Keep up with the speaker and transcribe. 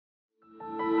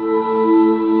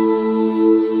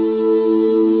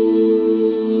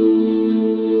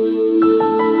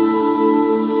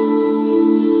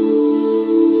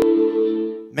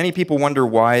Many people wonder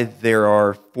why there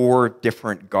are 4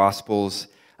 different Gospels,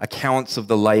 accounts of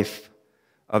the life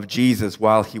of Jesus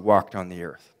while he walked on the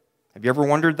earth. Have you ever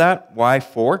wondered that? Why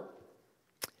 4?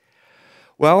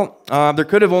 Well, there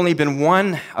could have only been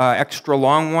one extra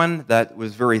long one that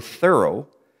was very thorough,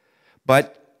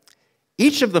 but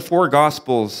each of the 4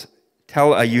 Gospels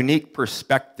tell a unique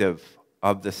perspective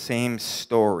of the same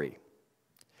story.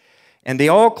 And they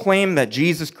all claim that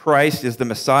Jesus Christ is the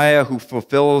Messiah who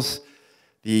fulfills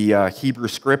the Hebrew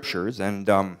Scriptures. And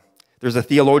there's a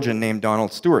theologian named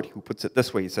Donald Stewart who puts it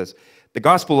this way. He says, the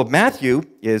Gospel of Matthew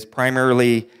is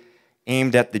primarily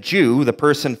aimed at the Jew, the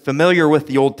person familiar with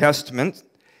the Old Testament,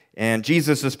 and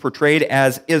Jesus is portrayed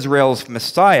as Israel's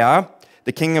Messiah,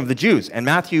 the King of the Jews. And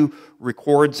Matthew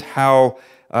records how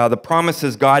the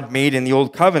promises God made in the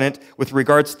Old Covenant with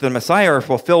regards to the Messiah are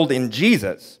fulfilled in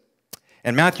Jesus.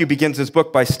 And Matthew begins his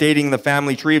book by stating the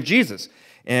family tree of Jesus.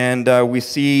 And we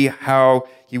see how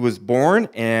he was born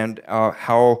and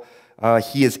how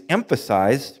he is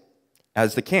emphasized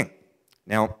as the king.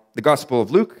 Now, the Gospel of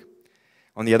Luke,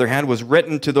 on the other hand, was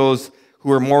written to those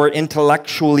who are more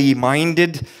intellectually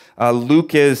minded.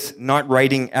 Luke is not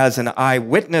writing as an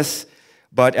eyewitness,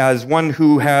 but as one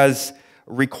who has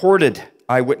recorded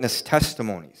eyewitness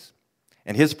testimonies.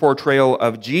 And his portrayal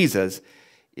of Jesus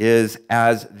is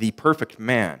as the perfect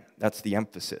man. That's the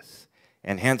emphasis.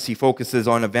 And hence he focuses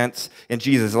on events in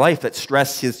Jesus' life that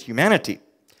stress his humanity.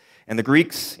 And the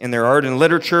Greeks, in their art and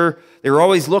literature, they were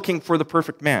always looking for the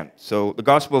perfect man. So the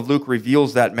Gospel of Luke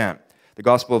reveals that man. The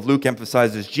Gospel of Luke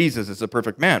emphasizes Jesus as the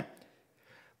perfect man.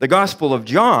 The Gospel of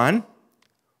John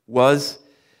was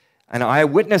an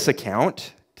eyewitness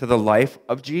account to the life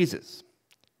of Jesus.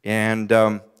 And,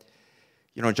 John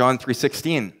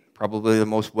 3:16, probably the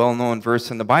most well-known verse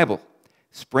in the Bible,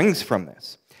 springs from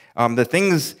this. The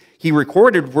things he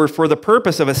recorded were for the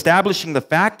purpose of establishing the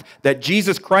fact that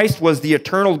Jesus Christ was the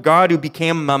eternal God who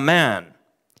became a man.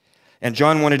 And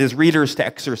John wanted his readers to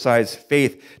exercise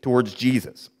faith towards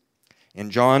Jesus.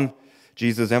 In John,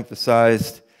 Jesus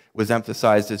was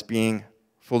emphasized as being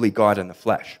fully God in the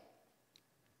flesh.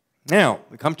 Now,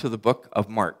 we come to the book of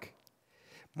Mark.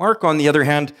 Mark, on the other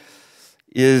hand,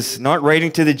 is not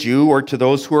writing to the Jew or to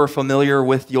those who are familiar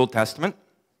with the Old Testament.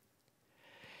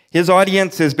 His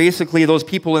audience is basically those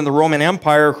people in the Roman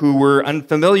Empire who were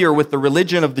unfamiliar with the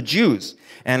religion of the Jews.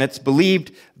 And it's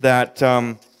believed that,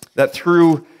 that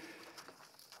through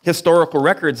historical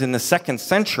records in the 2nd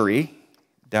century,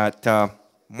 that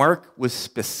Mark was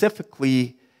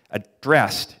specifically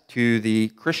addressed to the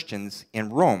Christians in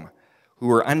Rome, who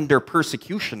were under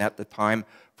persecution at the time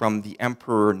from the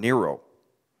Emperor Nero.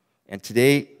 And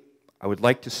today, I would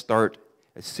like to start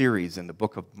a series in the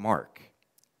book of Mark.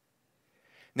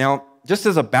 Now, just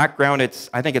as a background,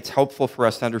 I think it's helpful for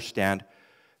us to understand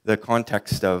the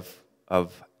context of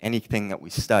anything that we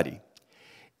study.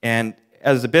 And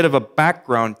as a bit of a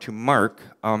background to Mark,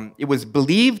 it was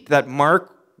believed that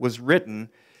Mark was written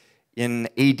in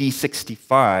AD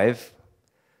 65,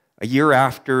 a year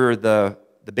after the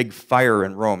big fire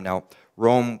in Rome. Now,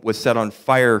 Rome was set on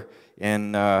fire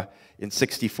in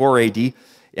 64 AD,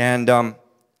 and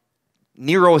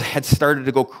Nero had started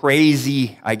to go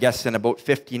crazy, I guess, in about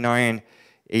 59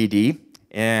 AD,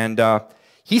 and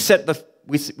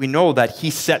we know that he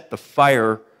set the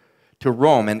fire to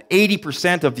Rome, and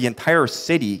 80% of the entire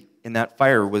city in that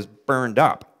fire was burned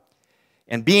up.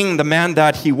 And being the man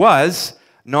that he was,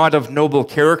 not of noble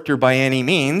character by any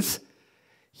means,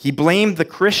 he blamed the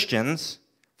Christians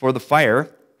for the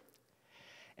fire,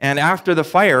 and after the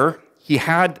fire, he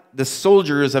had the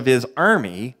soldiers of his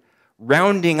army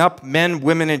rounding up men,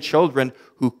 women, and children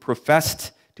who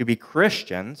professed to be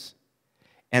Christians,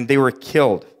 and they were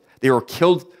killed. They were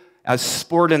killed as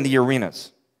sport in the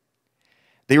arenas.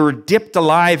 They were dipped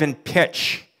alive in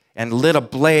pitch and lit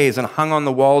ablaze and hung on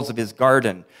the walls of his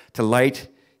garden to light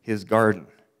his garden.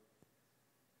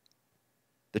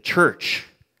 The church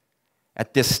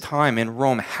at this time in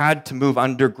Rome had to move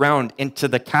underground into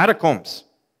the catacombs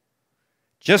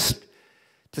just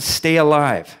to stay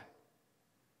alive.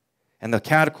 And the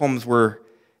catacombs were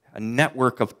a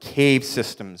network of cave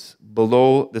systems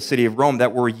below the city of Rome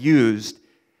that were used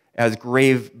as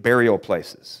grave burial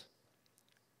places.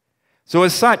 So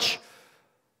as such,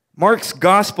 Mark's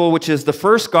gospel, which is the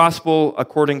first gospel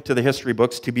according to the history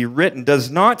books to be written,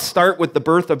 does not start with the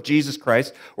birth of Jesus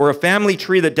Christ or a family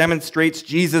tree that demonstrates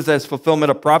Jesus as fulfillment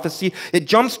of prophecy. It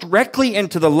jumps directly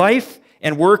into the life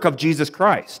and work of Jesus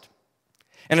Christ.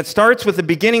 And it starts with the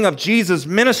beginning of Jesus'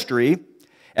 ministry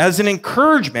as an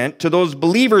encouragement to those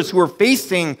believers who are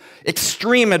facing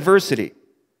extreme adversity.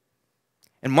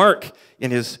 And Mark,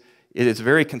 in his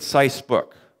very concise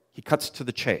book, he cuts to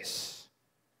the chase.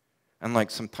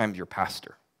 unlike sometimes your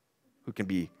pastor, who can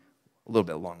be a little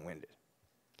bit long-winded.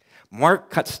 Mark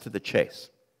cuts to the chase,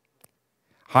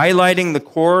 highlighting the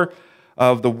core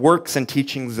of the works and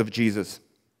teachings of Jesus.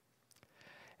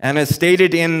 And as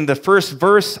stated in the first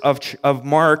verse of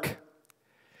Mark,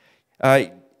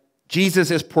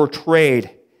 Jesus is portrayed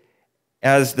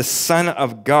as the Son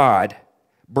of God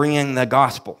bringing the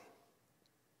gospel.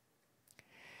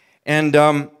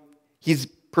 And he's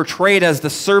portrayed as the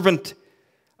servant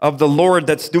of the Lord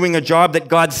that's doing a job that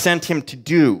God sent him to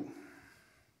do.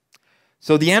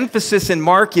 So the emphasis in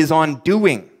Mark is on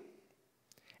doing.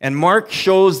 And Mark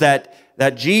shows that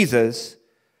Jesus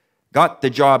got the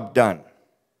job done.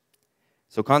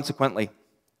 So consequently,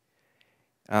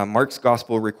 Mark's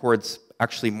gospel records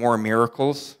actually more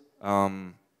miracles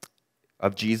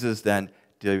of Jesus than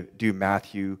do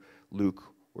Matthew, Luke,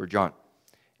 or John.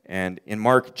 And in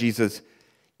Mark, Jesus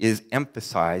is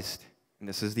emphasized, and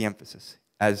this is the emphasis,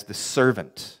 as the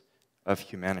servant of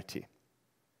humanity.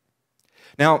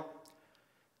 Now,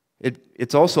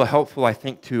 it's also helpful, I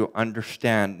think, to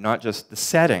understand not just the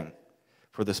setting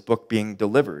for this book being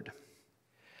delivered,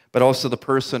 but also the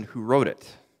person who wrote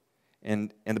it.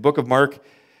 And in the book of Mark,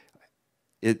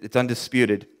 it's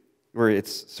undisputed, or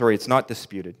it's not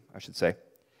disputed, I should say.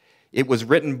 It was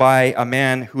written by a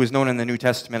man who is known in the New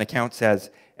Testament accounts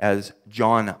as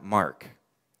John Mark.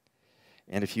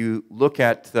 And if you look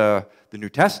at the New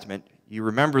Testament, you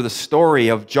remember the story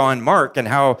of John Mark and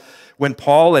how when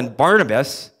Paul and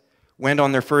Barnabas went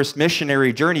on their first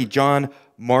missionary journey, John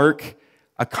Mark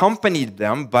accompanied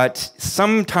them, but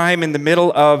sometime in the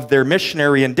middle of their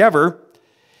missionary endeavor,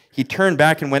 he turned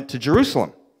back and went to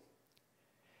Jerusalem.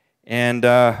 And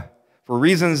for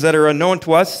reasons that are unknown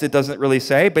to us, it doesn't really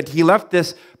say, but he left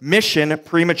this mission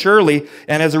prematurely,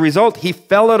 and as a result, he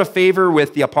fell out of favor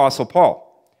with the Apostle Paul.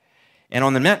 And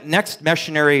on the next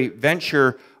missionary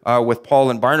venture with Paul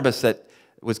and Barnabas that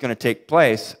was going to take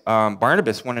place,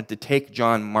 Barnabas wanted to take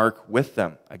John Mark with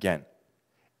them again.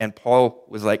 And Paul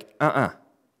was like,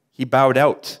 He bowed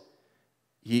out.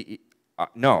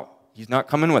 No, he's not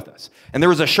coming with us. And there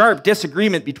was a sharp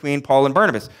disagreement between Paul and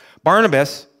Barnabas.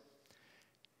 Barnabas,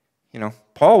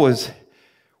 Paul was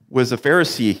a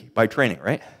Pharisee by training,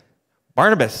 right?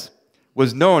 Barnabas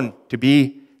was known to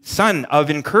be son of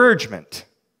encouragement.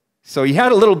 So he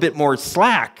had a little bit more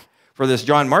slack for this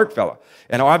John Mark fellow.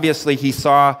 And obviously he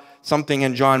saw something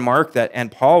in John Mark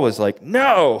and Paul was like,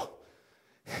 no,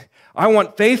 I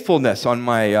want faithfulness on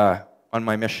my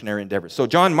missionary endeavors. So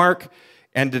John Mark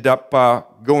ended up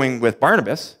going with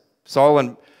Barnabas.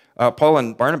 Paul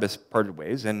and Barnabas parted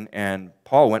ways, and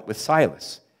Paul went with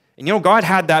Silas. And God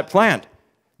had that planned.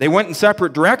 They went in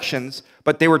separate directions,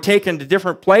 but they were taken to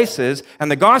different places,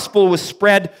 and the gospel was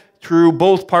spread through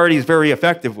both parties very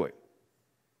effectively.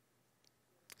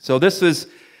 So this is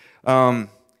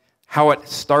how it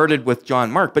started with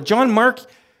John Mark. But John Mark,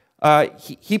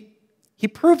 he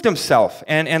proved himself.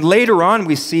 And later on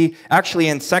we see, actually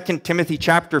in 2 Timothy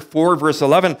chapter 4, verse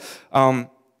 11,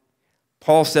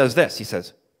 Paul says this. He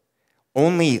says,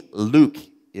 only Luke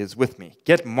is with me.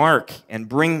 Get Mark and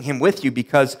bring him with you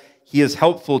because he is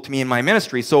helpful to me in my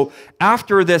ministry. So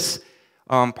after this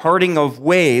parting of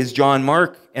ways, John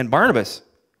Mark and Barnabas,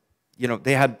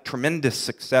 they had tremendous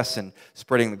success in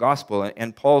spreading the gospel,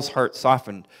 and Paul's heart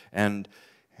softened, and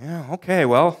okay,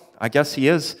 well, I guess he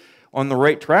is on the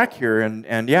right track here,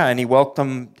 and he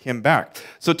welcomed him back.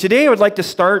 So today I would like to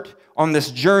start on this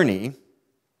journey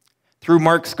through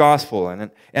Mark's gospel,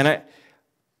 and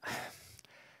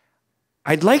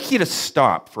I'd like you to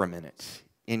stop for a minute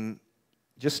and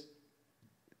just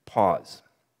pause.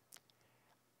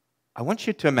 I want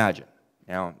you to imagine.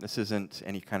 Now, this isn't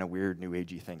any kind of weird New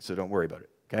Agey thing, so don't worry about it,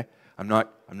 okay? I'm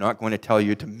not going to tell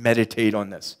you to meditate on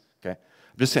this, okay?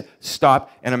 I'm just saying,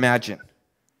 stop and imagine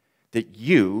that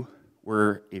you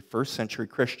were a first-century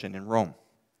Christian in Rome.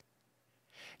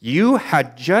 You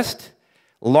had just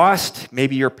lost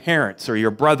maybe your parents or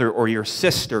your brother or your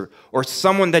sister or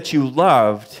someone that you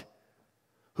loved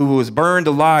who was burned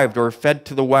alive or fed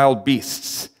to the wild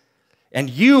beasts. And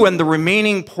you and the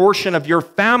remaining portion of your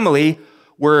family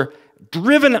were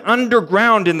driven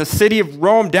underground in the city of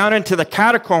Rome down into the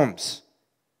catacombs.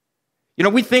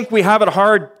 We think we have it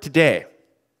hard today.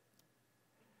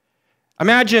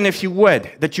 Imagine, if you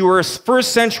would, that you were a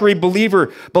first-century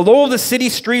believer below the city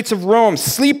streets of Rome,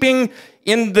 sleeping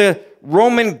in the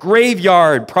Roman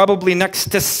graveyard, probably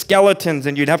next to skeletons,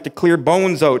 and you'd have to clear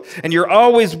bones out. And you're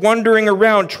always wandering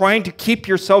around trying to keep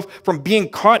yourself from being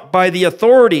caught by the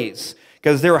authorities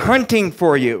because they're hunting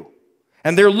for you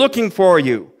and they're looking for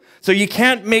you. So you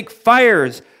can't make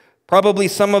fires. Probably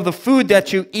some of the food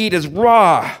that you eat is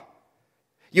raw.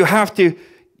 You have to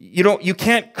You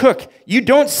can't cook. You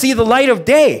don't see the light of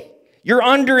day. You're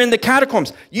under in the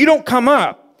catacombs. You don't come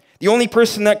up. The only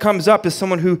person that comes up is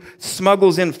someone who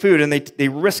smuggles in food, and they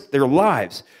risk their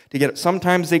lives to get it.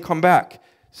 Sometimes they come back.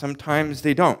 Sometimes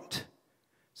they don't.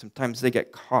 Sometimes they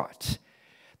get caught.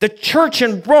 The church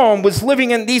in Rome was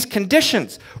living in these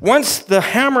conditions. Once the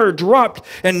hammer dropped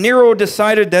and Nero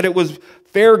decided that it was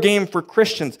fair game for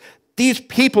Christians, these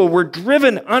people were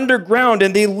driven underground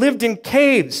and they lived in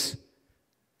caves.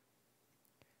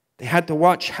 They had to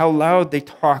watch how loud they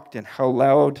talked and how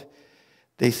loud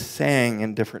they sang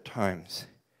in different times.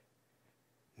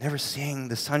 Never seeing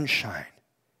the sunshine.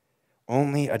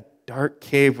 Only a dark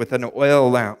cave with an oil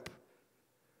lamp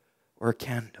or a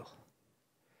candle.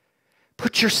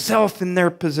 Put yourself in their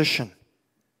position.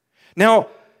 Now,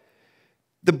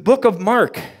 the book of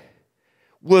Mark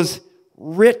was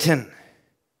written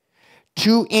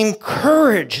to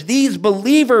encourage these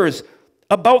believers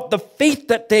about the faith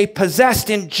that they possessed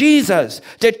in Jesus,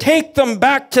 to take them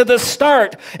back to the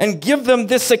start and give them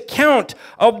this account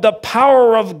of the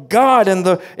power of God and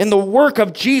the work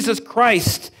of Jesus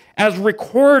Christ as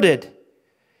recorded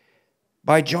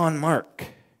by John Mark.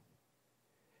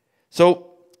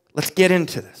 So let's get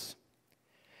into this.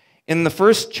 In the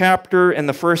first chapter and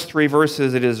the first 3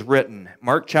 verses it is written,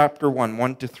 Mark chapter 1,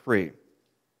 1-3.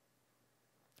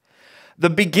 The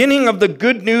beginning of the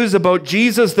good news about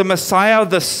Jesus, the Messiah,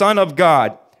 the Son of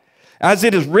God. As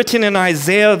it is written in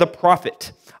Isaiah the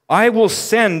prophet, I will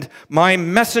send my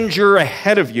messenger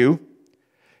ahead of you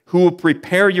who will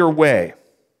prepare your way.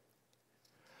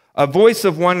 A voice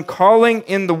of one calling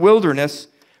in the wilderness,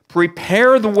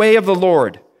 prepare the way of the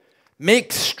Lord.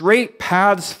 Make straight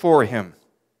paths for him.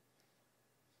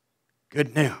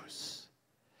 Good news.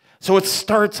 So it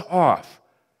starts off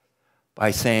by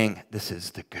saying, this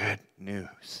is the good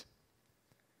news.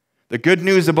 The good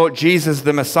news about Jesus,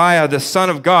 the Messiah, the Son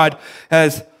of God,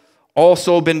 has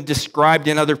also been described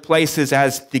in other places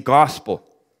as the gospel.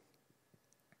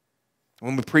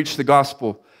 When we preach the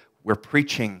gospel, we're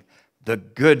preaching the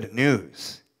good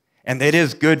news. And it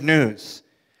is good news.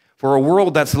 For a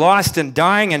world that's lost and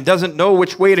dying and doesn't know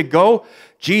which way to go,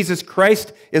 Jesus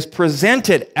Christ is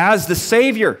presented as the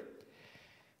Savior.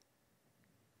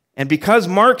 And because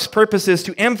Mark's purpose is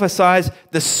to emphasize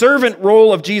the servant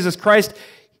role of Jesus Christ,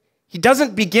 he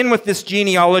doesn't begin with this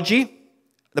genealogy,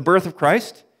 the birth of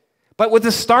Christ, but with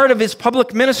the start of his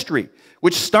public ministry,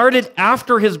 which started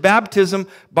after his baptism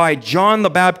by John the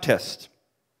Baptist.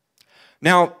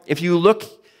 Now, if you look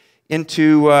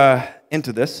into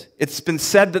this, it's been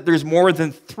said that there's more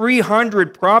than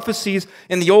 300 prophecies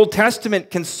in the Old Testament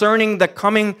concerning the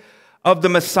coming of the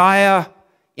Messiah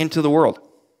into the world.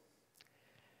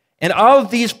 And of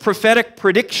these prophetic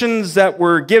predictions that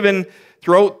were given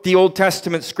throughout the Old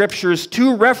Testament scriptures,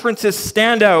 2 references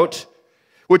stand out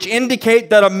which indicate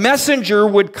that a messenger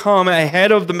would come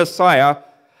ahead of the Messiah,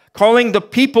 calling the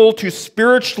people to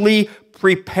spiritually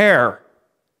prepare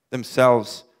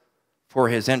themselves for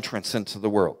his entrance into the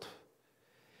world.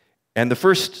 And the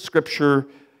first scripture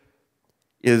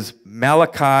is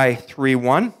Malachi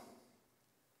 3:1.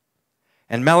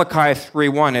 And Malachi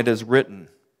 3:1, it is written,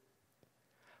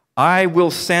 I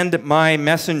will send my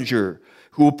messenger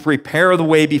who will prepare the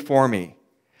way before me.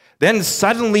 Then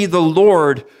suddenly the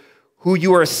Lord who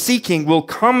you are seeking will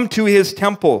come to his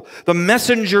temple. The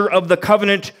messenger of the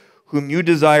covenant whom you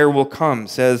desire will come,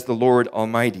 says the Lord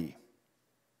Almighty.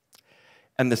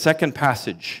 And the second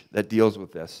passage that deals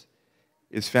with this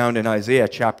is found in Isaiah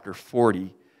chapter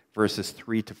 40, verses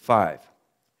 3-5.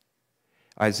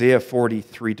 Isaiah 40,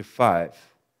 3-5,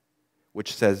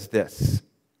 which says this,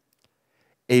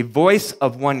 a voice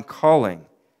of one calling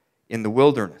in the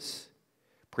wilderness,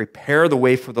 prepare the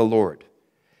way for the Lord.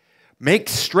 Make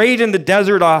straight in the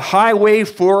desert a highway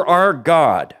for our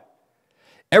God.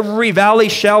 Every valley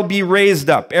shall be raised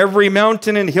up, every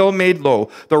mountain and hill made low.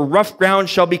 The rough ground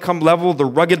shall become level, the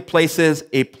rugged places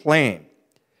a plain.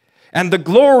 And the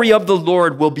glory of the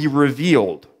Lord will be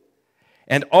revealed,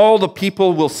 and all the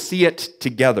people will see it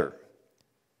together.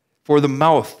 For the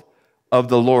mouth of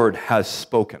the Lord has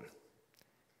spoken.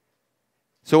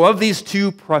 So of these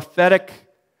 2 prophetic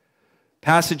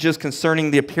passages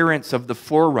concerning the appearance of the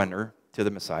forerunner to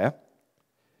the Messiah,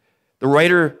 the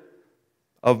writer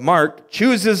of Mark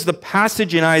chooses the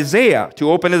passage in Isaiah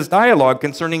to open his dialogue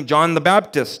concerning John the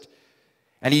Baptist.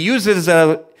 And he uses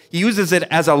it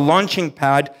as a launching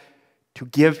pad to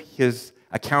give his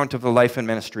account of the life and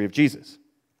ministry of Jesus.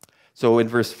 So in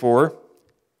verse 4,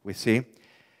 we see,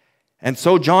 and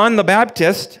so John the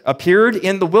Baptist appeared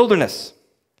in the wilderness,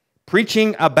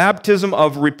 preaching a baptism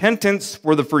of repentance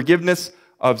for the forgiveness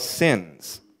of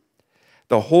sins.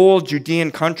 The whole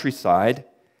Judean countryside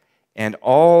and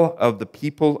all of the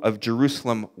people of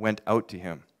Jerusalem went out to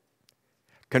him.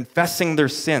 Confessing their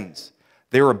sins,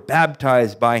 they were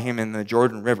baptized by him in the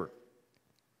Jordan River.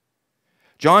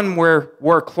 John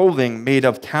wore clothing made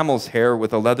of camel's hair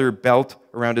with a leather belt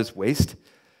around his waist,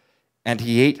 and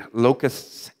he ate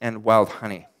locusts and wild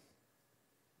honey.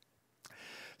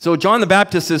 So John the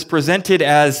Baptist is presented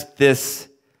as this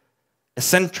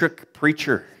eccentric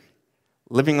preacher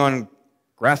living on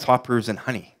grasshoppers and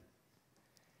honey.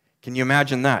 Can you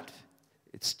imagine that?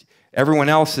 Everyone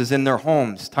else is in their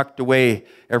homes, tucked away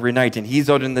every night, and he's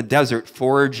out in the desert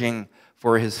foraging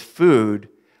for his food,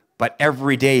 but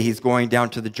every day he's going down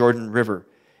to the Jordan River,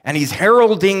 and he's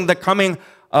heralding the coming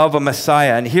of a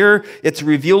Messiah. And here it's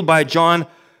revealed by John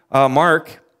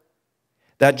Mark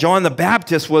that John the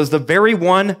Baptist was the very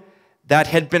one that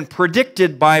had been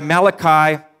predicted by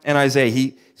Malachi and Isaiah.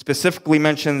 He specifically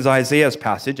mentions Isaiah's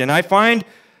passage, and I find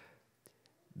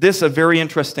this a very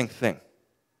interesting thing.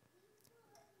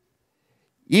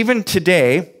 Even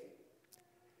today,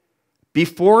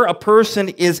 before a person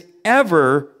is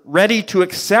ever ready to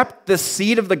accept the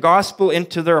seed of the gospel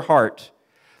into their heart,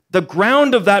 the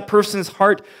ground of that person's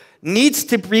heart needs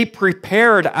to be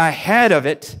prepared ahead of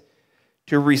it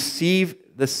to receive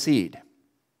the seed.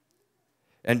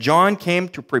 And John came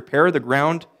to prepare the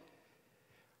ground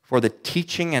for the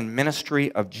teaching and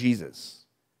ministry of Jesus,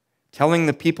 telling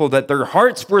the people that their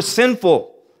hearts were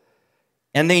sinful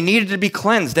and they needed to be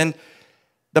cleansed. And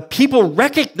the people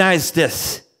recognized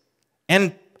this.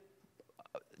 And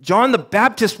John the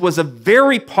Baptist was a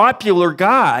very popular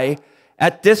guy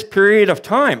at this period of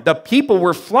time. The people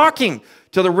were flocking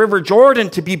to the River Jordan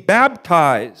to be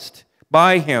baptized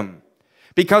by him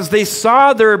because they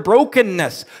saw their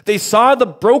brokenness. They saw the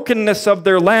brokenness of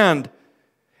their land.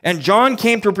 And John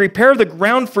came to prepare the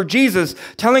ground for Jesus,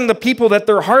 telling the people that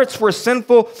their hearts were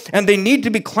sinful and they need to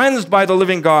be cleansed by the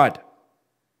living God.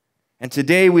 And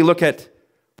today we look at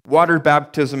water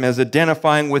baptism as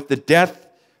identifying with the death,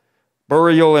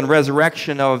 burial, and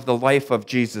resurrection of the life of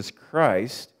Jesus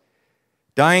Christ,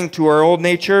 dying to our old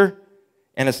nature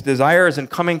and its desires and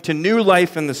coming to new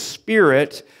life in the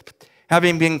Spirit,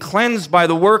 having been cleansed by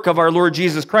the work of our Lord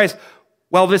Jesus Christ.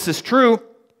 While this is true,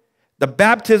 the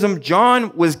baptism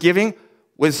John was giving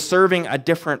was serving a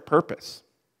different purpose.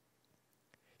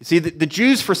 You see, the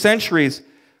Jews for centuries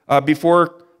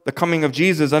before the coming of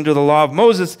Jesus under the law of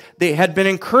Moses, they had been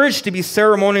encouraged to be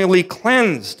ceremonially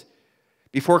cleansed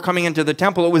before coming into the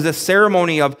temple. It was a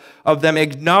ceremony of them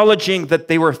acknowledging that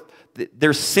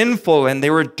they're sinful and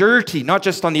they were dirty, not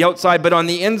just on the outside, but on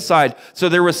the inside. So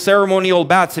there were ceremonial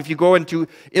baths. If you go into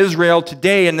Israel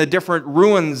today and the different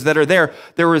ruins that are there,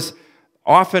 there was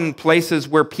often places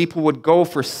where people would go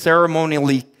for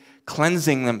ceremonially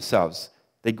cleansing themselves.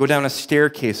 They'd go down a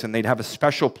staircase and they'd have a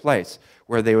special place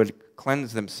where they would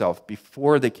cleanse themselves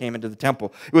before they came into the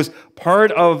temple. It was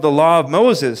part of the law of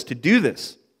Moses to do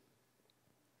this.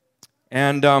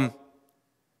 And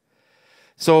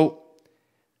so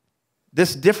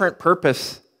this different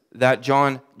purpose that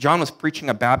John was preaching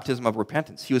a baptism of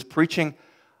repentance. He was preaching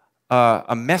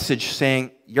a message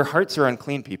saying, your hearts are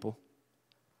unclean, people.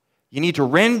 You need to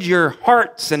rend your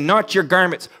hearts and not your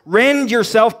garments. Rend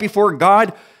yourself before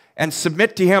God and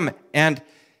submit to him. And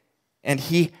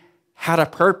he had a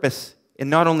purpose in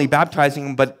not only baptizing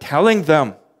them, but telling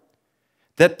them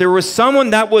that there was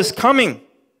someone that was coming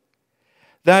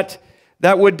that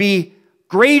would be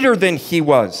greater than he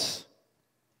was.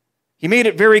 He made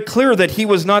it very clear that he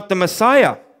was not the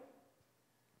Messiah.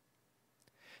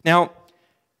 Now,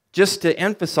 just to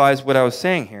emphasize what I was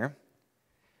saying here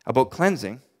about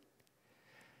cleansing,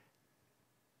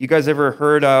 you guys ever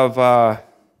heard of,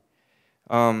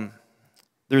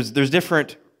 there's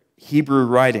different Hebrew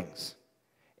writings.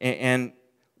 And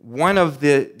one of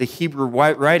the Hebrew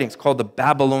writings, called the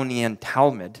Babylonian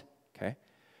Talmud, okay,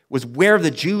 was where the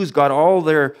Jews got all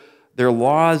their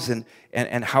laws and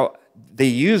how they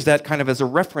used that kind of as a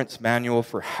reference manual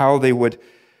for how they would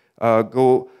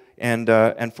go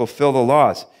and fulfill the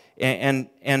laws. And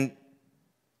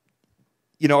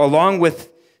you know, along with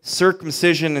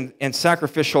circumcision and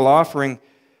sacrificial offering,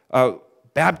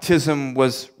 baptism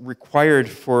was required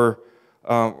for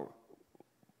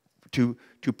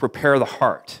to prepare the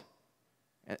heart.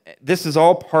 This is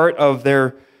all part of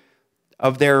their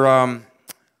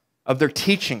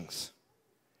teachings.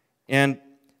 And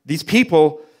these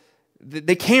people,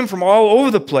 they came from all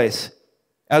over the place.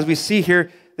 As we see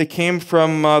here, they came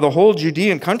from the whole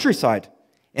Judean countryside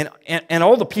and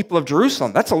all the people of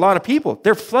Jerusalem. That's a lot of people.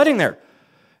 They're flooding there.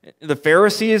 The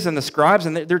Pharisees and the scribes,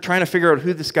 and they're trying to figure out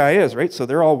who this guy is, right? So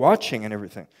they're all watching and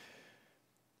everything.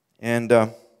 And,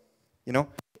 you know,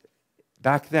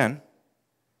 back then,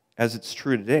 as it's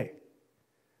true today.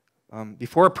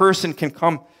 Before a person can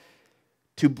come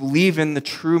to believe in the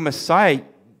true Messiah,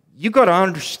 you got to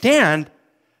understand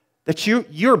that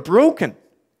you're broken,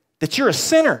 that you're a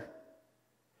sinner.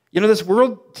 You know, this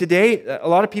world today, a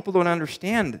lot of people don't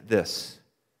understand this.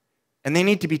 And they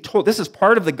need to be told. This is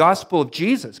part of the gospel of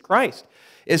Jesus Christ,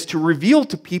 is to reveal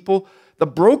to people the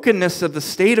brokenness of the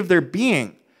state of their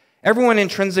being. Everyone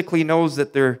intrinsically knows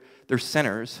that they're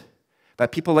sinners,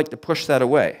 but people like to push that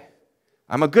away.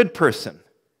 I'm a good person.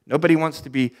 Nobody wants to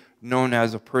be known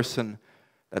as a person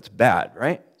that's bad,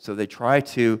 right? So they try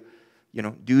to,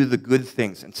 do the good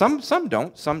things. And some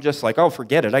don't. Some just like, oh,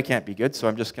 forget it. I can't be good, so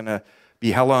I'm just going to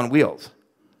be hell on wheels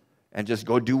and just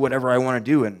go do whatever I want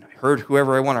to do and hurt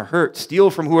whoever I want to hurt, steal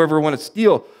from whoever I want to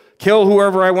steal, kill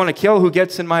whoever I want to kill who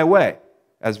gets in my way,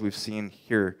 as we've seen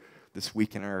here this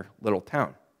week in our little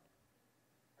town,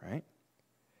 right?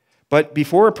 But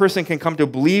before a person can come to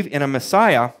believe in a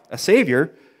Messiah, a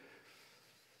Savior,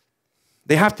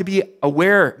 they have to be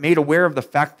made aware of the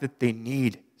fact that they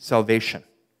need salvation.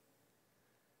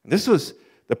 And this was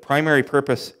the primary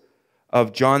purpose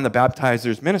of John the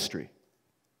Baptizer's ministry.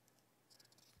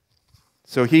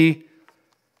 So he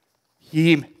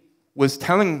was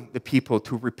telling the people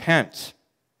to repent,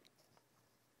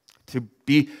 to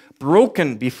be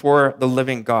broken before the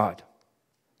living God.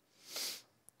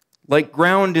 Like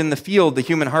ground in the field, the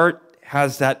human heart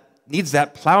needs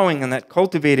that plowing and that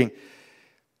cultivating.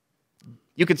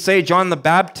 You could say John the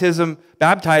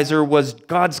Baptizer was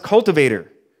God's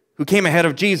cultivator who came ahead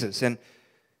of Jesus. And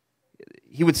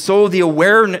he would sow the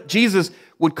awareness. Jesus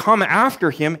would come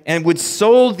after him and would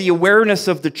sow the awareness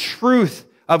of the truth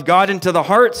of God into the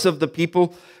hearts of the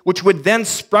people, which would then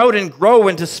sprout and grow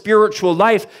into spiritual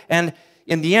life and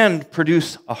in the end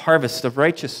produce a harvest of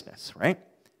righteousness, right?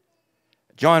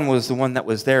 John was the one that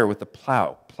was there with the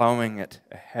plow, plowing it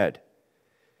ahead.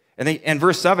 And in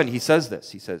verse 7, he says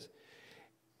this. He says,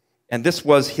 and this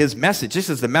was his message. This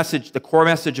is the message, the core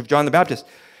message of John the Baptist.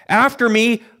 After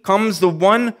me comes the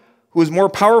one who is more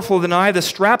powerful than I, the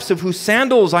straps of whose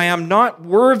sandals I am not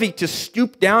worthy to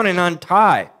stoop down and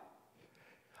untie.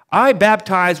 I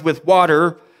baptize with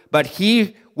water, but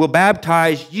he will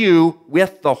baptize you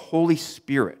with the Holy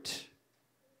Spirit.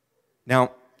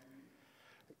 Now,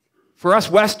 for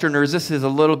us Westerners, this is a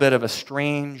little bit of a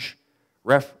strange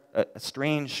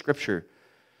scripture.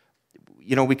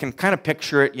 We can kind of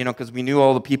picture it, because we knew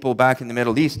all the people back in the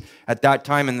Middle East at that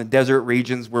time in the desert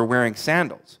regions were wearing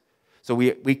sandals. So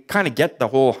we kind of get the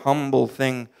whole humble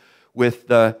thing with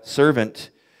the servant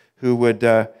who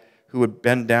would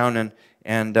bend down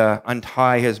and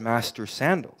untie his master's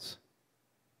sandals.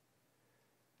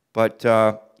 But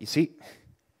you see,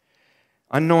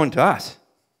 unknown to us,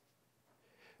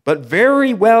 but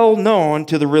very well known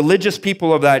to the religious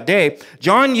people of that day,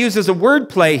 John uses a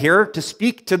wordplay here to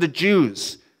speak to the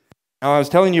Jews. Now, I was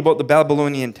telling you about the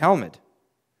Babylonian Talmud.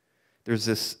 There's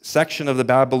this section of the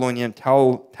Babylonian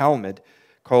Talmud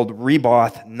called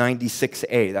Reboth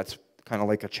 96a. That's kind of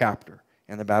like a chapter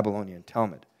in the Babylonian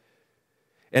Talmud.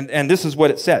 And this is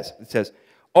what it says. It says,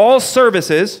 all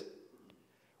services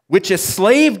which a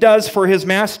slave does for his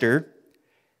master,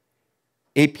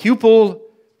 a pupil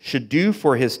should do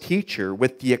for his teacher,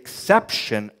 with the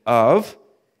exception of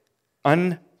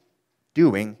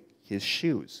undoing his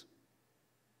shoes.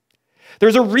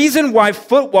 There's a reason why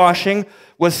foot washing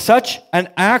was such an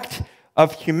act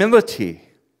of humility.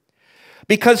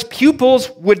 Because pupils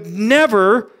would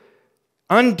never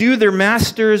undo their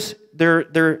master's,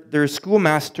 their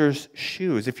schoolmaster's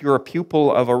shoes. If you're a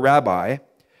pupil of a rabbi,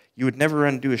 you would never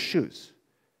undo his shoes.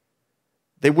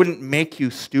 They wouldn't make you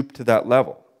stoop to that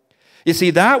level. You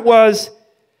see, that was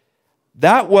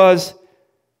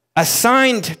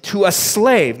assigned to a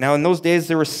slave. Now, in those days,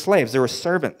 there were slaves. There were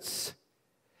servants.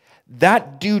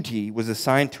 That duty was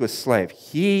assigned to a slave.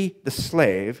 He, the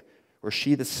slave, or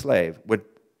she, the slave, would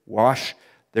wash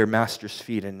their master's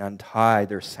feet and untie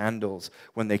their sandals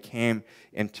when they came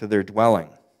into their dwelling.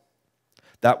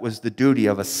 That was the duty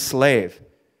of a slave.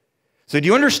 So do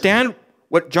you understand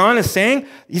what John is saying?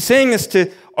 He's saying this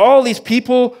to all these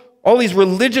people, all these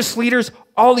religious leaders,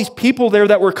 all these people there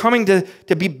that were coming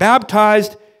to be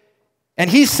baptized. And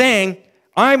he's saying,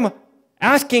 I'm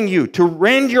asking you to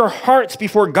rend your hearts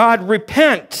before God,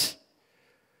 repent.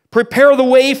 Prepare the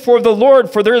way for the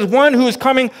Lord, for there is one who is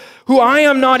coming who I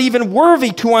am not even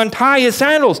worthy to untie his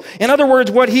sandals. In other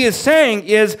words, what he is saying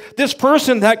is this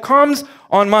person that comes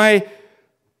on my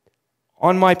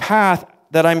path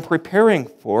that I'm preparing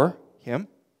for him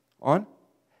on,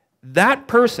 that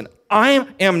person, I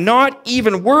am not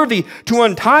even worthy to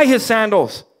untie his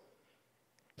sandals.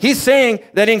 He's saying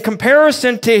that in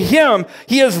comparison to him,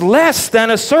 he is less than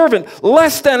a servant,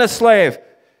 less than a slave.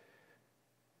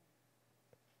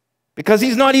 Because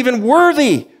he's not even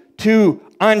worthy to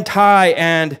untie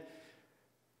and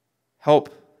help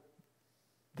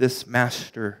this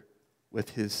master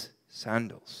with his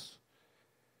sandals.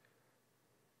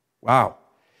 Wow.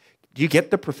 Do you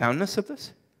get the profoundness of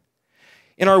this?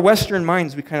 In our Western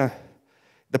minds,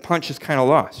 the punch is kind of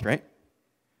lost, right?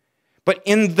 But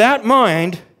in that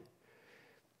mind,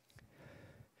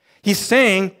 he's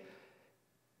saying,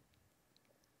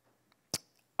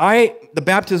 the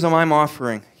baptism I'm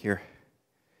offering here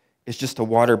is just a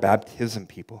water baptism,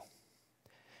 people.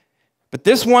 But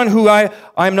this one who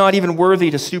I'm not even worthy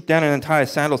to stoop down and untie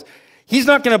his sandals, he's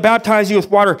not going to baptize you with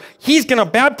water. He's going to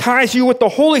baptize you with the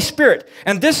Holy Spirit.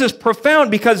 And this is profound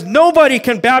because nobody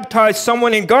can baptize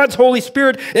someone in God's Holy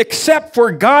Spirit except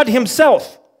for God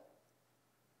himself.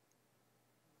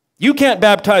 You can't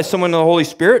baptize someone in the Holy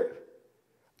Spirit.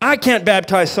 I can't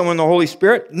baptize someone in the Holy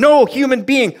Spirit. No human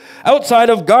being outside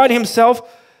of God himself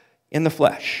in the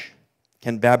flesh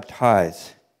can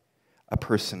baptize a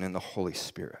person in the Holy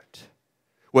Spirit.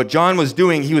 What John was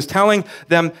doing, he was telling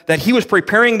them that he was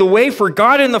preparing the way for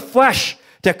God in the flesh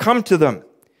to come to them.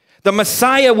 The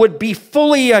Messiah would be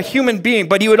fully a human being,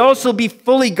 but he would also be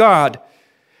fully God.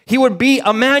 He would be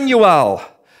Emmanuel,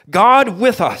 God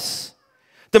with us.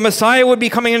 The Messiah would be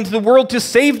coming into the world to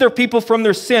save their people from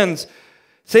their sins,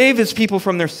 save his people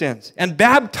from their sins, and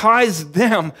baptize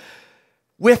them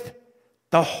with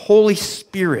the Holy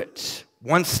Spirit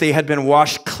once they had been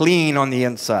washed clean on the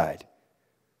inside.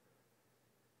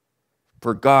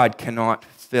 For God cannot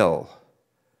fill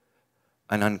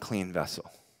an unclean vessel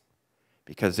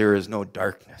because there is no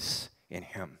darkness in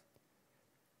him.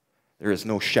 There is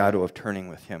no shadow of turning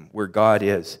with him. Where God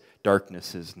is,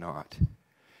 darkness is not.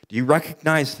 Do you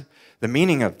recognize the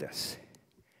meaning of this?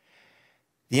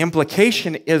 The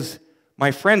implication is,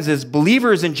 my friends, as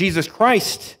believers in Jesus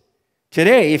Christ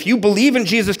today, if you believe in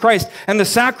Jesus Christ and the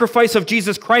sacrifice of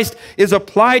Jesus Christ is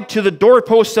applied to the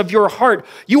doorposts of your heart,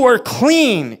 you are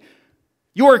clean.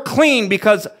 You are clean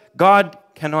because God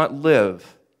cannot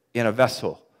live in a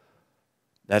vessel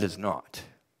that is not.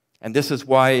 And this is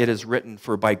why it is written,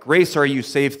 for by grace are you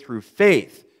saved through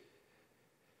faith.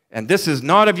 And this is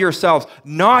not of yourselves,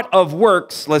 not of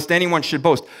works, lest anyone should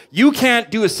boast. You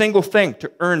can't do a single thing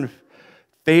to earn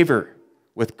favor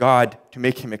with God, to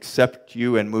make him accept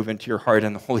you and move into your heart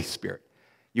in the Holy Spirit.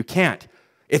 You can't.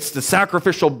 It's the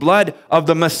sacrificial blood of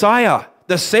the Messiah,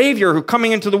 the Savior who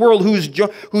coming into the world,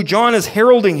 who John is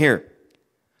heralding here.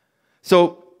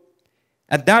 So,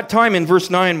 at that time in verse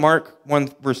 9, Mark 1,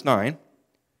 verse 9,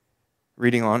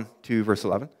 reading on to verse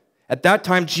 11, at that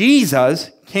time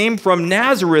Jesus came from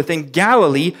Nazareth in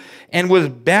Galilee and was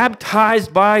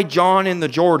baptized by John in the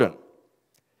Jordan.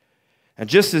 And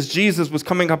just as Jesus was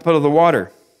coming up out of the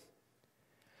water,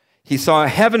 he saw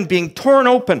heaven being torn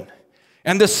open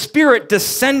and the Spirit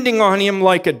descending on him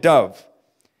like a dove.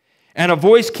 And a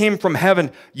voice came from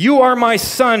heaven, "You are my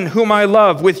Son whom I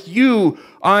love. With you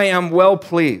I am well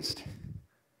pleased."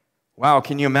 Wow,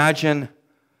 can you imagine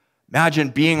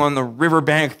being on the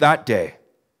riverbank that day?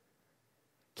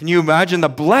 Can you imagine the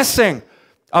blessing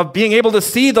of being able to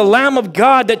see the Lamb of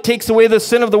God that takes away the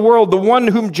sin of the world, the one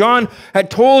whom John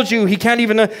had told you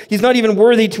he's not even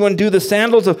worthy to undo the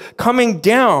sandals of, coming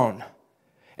down.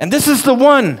 And this is the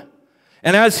one.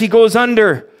 And as he goes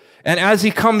under and as he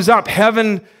comes up,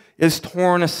 heaven is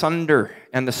torn asunder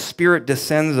and the Spirit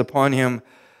descends upon him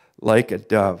like a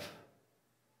dove.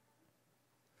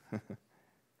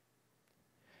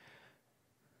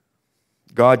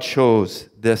 God chose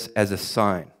this as a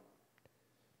sign.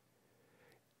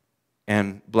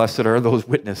 And blessed are those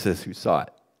witnesses who saw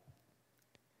it.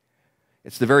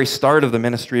 It's the very start of the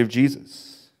ministry of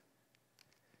Jesus.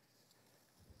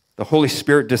 The Holy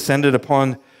Spirit descended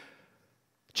upon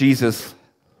Jesus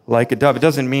like a dove. It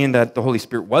doesn't mean that the Holy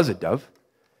Spirit was a dove,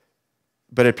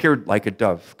 but it appeared like a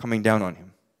dove coming down on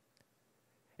him.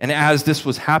 And as this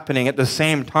was happening, at the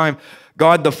same time,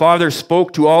 God the Father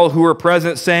spoke to all who were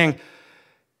present, saying,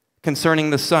 concerning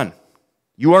the Son,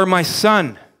 "You are my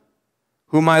Son,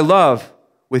 whom I love.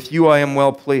 With you I am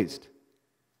well pleased."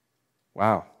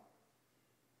 Wow.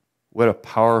 What a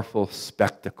powerful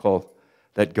spectacle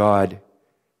that God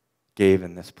gave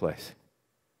in this place.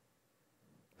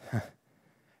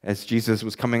 As Jesus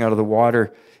was coming out of the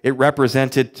water, it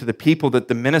represented to the people that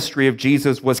the ministry of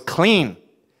Jesus was clean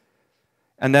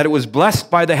and that it was blessed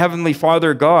by the Heavenly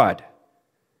Father God.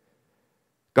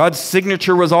 God's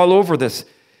signature was all over this.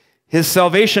 His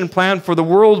salvation plan for the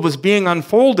world was being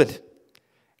unfolded.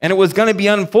 And it was going to be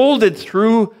unfolded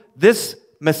through this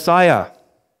Messiah,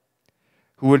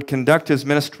 who would conduct his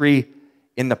ministry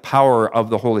in the power of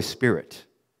the Holy Spirit.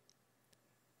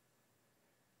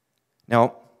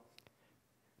 Now,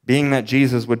 being that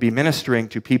Jesus would be ministering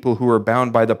to people who were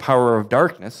bound by the power of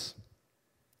darkness,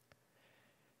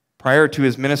 prior to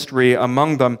his ministry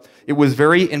among them, it was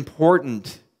very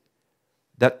important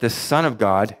that the Son of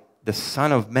God, the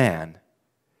Son of Man,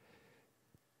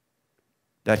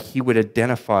 that he would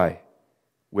identify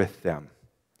with them,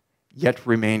 yet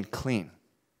remain clean.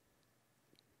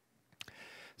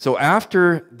 So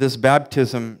after this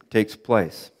baptism takes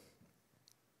place,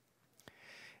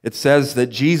 it says that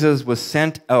Jesus was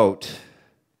sent out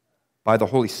by the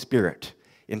Holy Spirit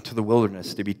into the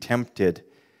wilderness to be tempted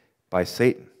by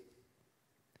Satan.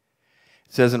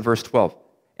 It says in verse 12,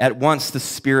 "At once the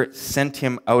Spirit sent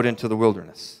him out into the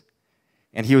wilderness.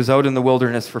 And he was out in the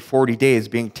wilderness for 40 days,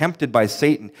 being tempted by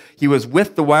Satan. He was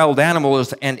with the wild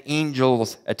animals, and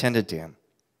angels attended to him."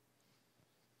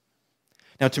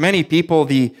 Now, to many people,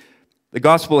 the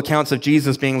gospel accounts of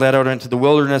Jesus being led out into the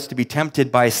wilderness to be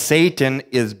tempted by Satan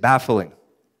is baffling. Have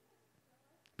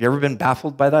you ever been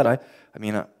baffled by that? I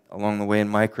mean, along the way in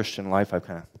my Christian life, I've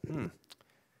kind of,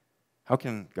 how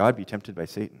can God be tempted by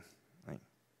Satan? Like,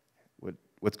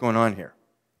 what's going on here,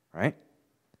 right?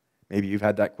 Maybe you've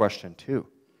had that question too.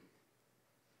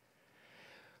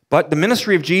 But the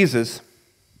ministry of Jesus,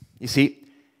 you see,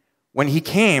 when he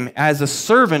came as a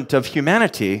servant of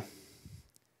humanity,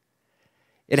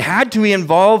 it had to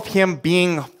involve him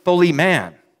being fully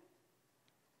man.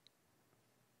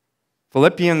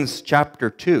 Philippians chapter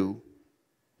 2,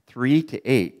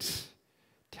 3-8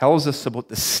 tells us about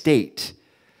the state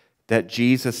that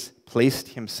Jesus placed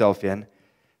himself in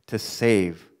to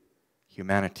save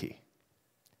humanity.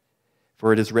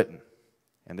 For it is written,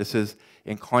 and this is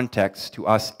in context to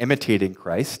us imitating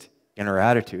Christ in our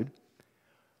attitude,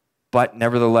 but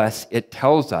nevertheless, it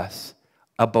tells us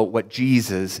about what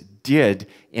Jesus did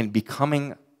in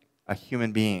becoming a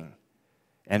human being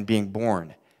and being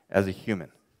born as a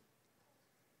human.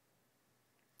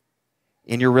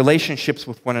 In your relationships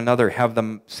with one another, have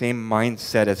the same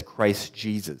mindset as Christ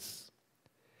Jesus,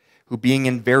 who being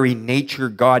in very nature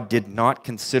God did not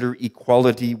consider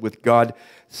equality with God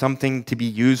something to be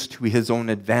used to his own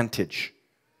advantage.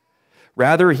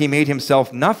 Rather, he made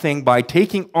himself nothing by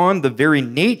taking on the very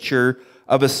nature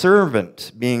of a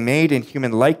servant, being made in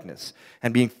human likeness,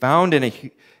 and being found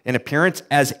in appearance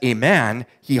as a man,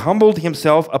 he humbled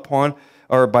himself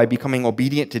by becoming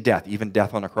obedient to death, even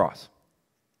death on a cross.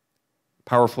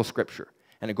 Powerful scripture.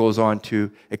 And it goes on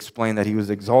to explain that he was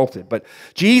exalted. But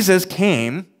Jesus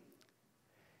came,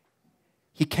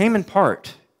 he came in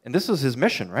part, and this was his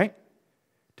mission, right?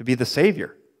 To be the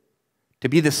Savior, to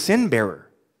be the sin bearer,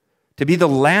 to be the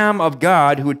Lamb of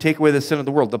God who would take away the sin of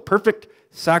the world, the perfect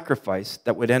sacrifice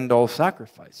that would end all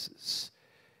sacrifices.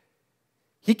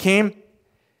 He came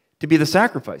to be the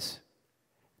sacrifice,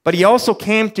 but he also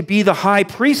came to be the high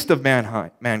priest of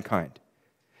mankind.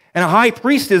 And a high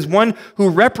priest is one who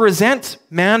represents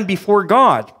man before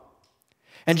God.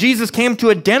 And Jesus came to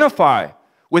identify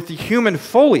with the human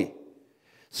fully,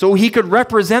 so he could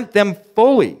represent them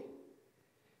fully.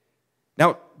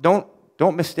 Now,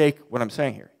 don't mistake what I'm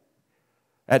saying here.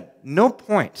 At no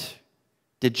point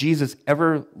did Jesus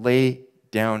ever lay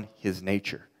down his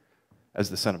nature as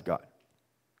the Son of God.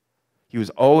 He was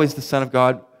always the Son of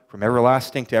God. From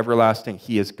everlasting to everlasting,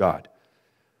 he is God.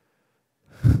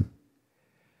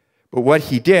 But what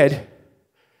he did,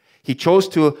 he chose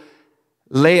to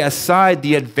lay aside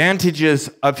the advantages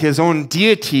of his own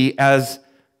deity as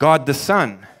God the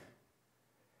Son.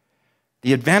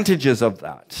 The advantages of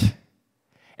that.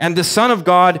 And the Son of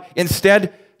God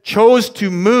instead chose to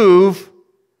move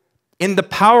in the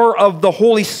power of the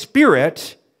Holy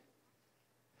Spirit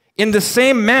in the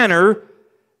same manner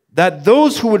that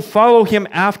those who would follow him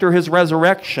after his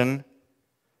resurrection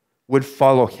would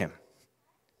follow him.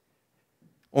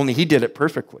 Only he did it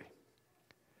perfectly.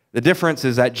 The difference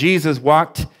is that Jesus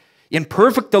walked in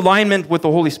perfect alignment with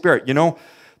the Holy Spirit. You know,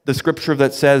 the scripture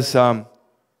that says,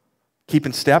 keep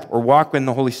in step or walk in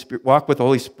the Holy Spirit, walk in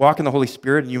the Holy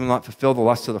Spirit, and you will not fulfill the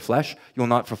lusts of the flesh. You will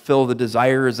not fulfill the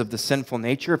desires of the sinful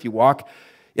nature if you walk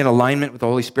in alignment with the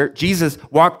Holy Spirit. Jesus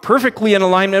walked perfectly in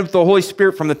alignment with the Holy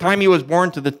Spirit from the time he was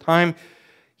born to the time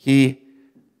he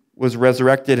was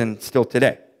resurrected, and still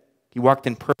today. He walked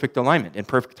in perfect alignment, in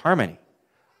perfect harmony.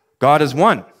 God is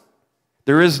one.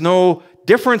 There is no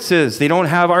differences. They don't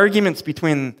have arguments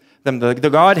between them. The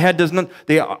Godhead does not,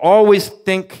 they always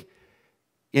think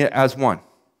as one.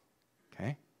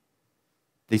 Okay?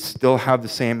 They still have the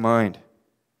same mind.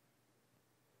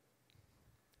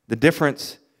 The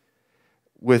difference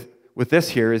with this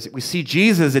here is we see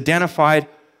Jesus identified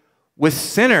with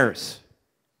sinners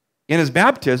in his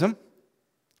baptism,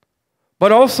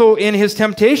 but also in his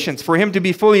temptations. For him to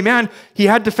be fully man, he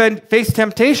had to face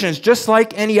temptations just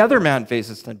like any other man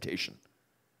faces temptation.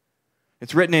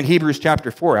 It's written in Hebrews chapter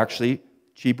 4, actually,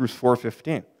 Hebrews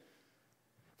 4:15.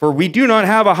 For we do not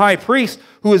have a high priest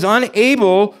who is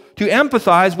unable to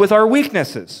empathize with our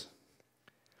weaknesses,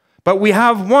 but we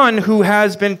have one who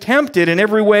has been tempted in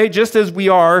every way just as we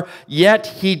are, yet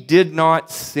he did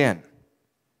not sin.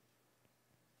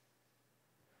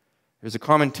 There's a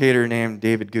commentator named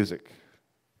David Guzik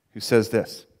who says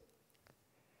this,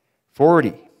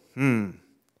 40.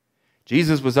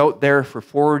 Jesus was out there for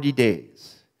 40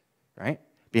 days, right?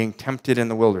 Being tempted in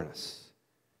the wilderness.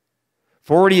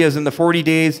 40 is in the 40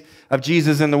 days of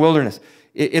Jesus in the wilderness.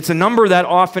 It's a number that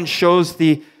often shows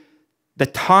the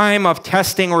time of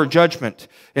testing or judgment.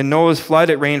 In Noah's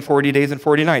flood, it rained 40 days and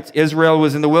 40 nights. Israel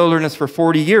was in the wilderness for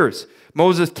 40 years.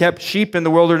 Moses kept sheep in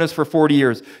the wilderness for 40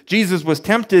 years. Jesus was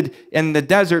tempted in the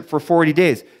desert for 40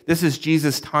 days. This is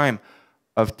Jesus' time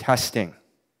of testing.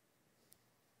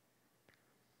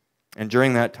 And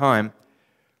during that time,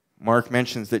 Mark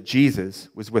mentions that Jesus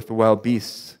was with the wild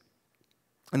beasts.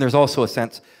 And there's also a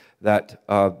sense that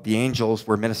the angels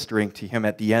were ministering to him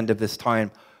at the end of this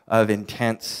time of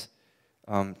intense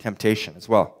temptation as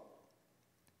well.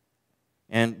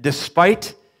 And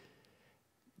despite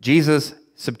Jesus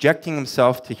subjecting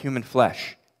himself to human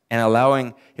flesh and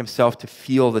allowing himself to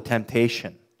feel the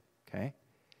temptation, okay?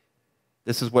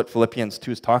 This is what Philippians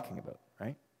 2 is talking about,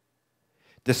 right?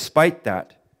 Despite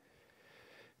that,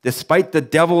 despite the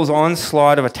devil's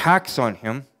onslaught of attacks on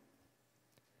him,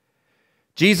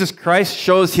 Jesus Christ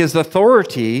shows his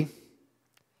authority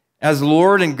as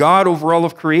Lord and God over all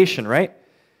of creation, right?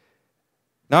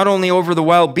 Not only over the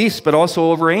wild beasts, but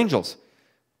also over angels.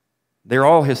 They're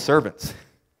all his servants.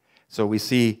 So we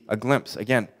see a glimpse,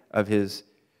 again, of his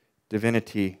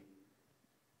divinity,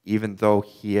 even though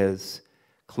he is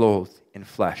clothed in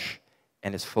flesh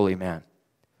and is fully man.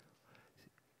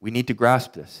 We need to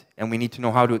grasp this, and we need to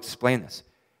know how to explain this.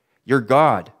 Your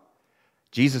God,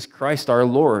 Jesus Christ our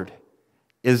Lord,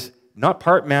 is not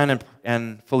part man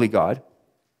and fully God,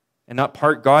 and not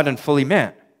part God and fully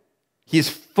man. He's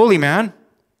fully man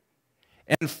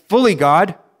and fully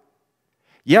God,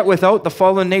 yet without the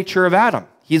fallen nature of Adam.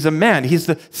 He's a man. He's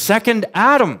the second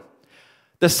Adam.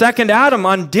 The second Adam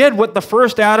undid what the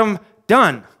first Adam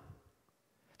done.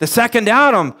 The second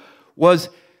Adam was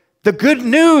the good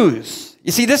news.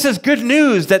 You see, this is good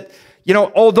news that,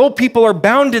 although people are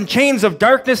bound in chains of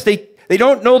darkness, they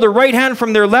don't know their right hand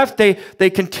from their left. They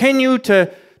continue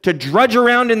to drudge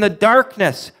around in the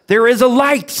darkness. There is a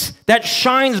light that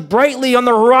shines brightly on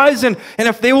the horizon, and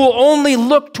if they will only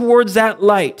look towards that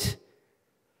light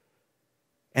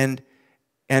and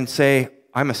say,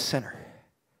 I'm a sinner,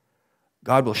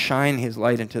 God will shine his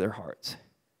light into their hearts.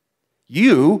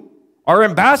 You are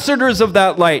ambassadors of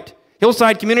that light.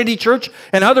 Hillside Community Church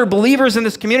and other believers in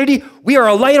this community, we are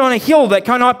a light on a hill that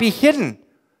cannot be hidden.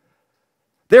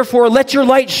 Therefore, let your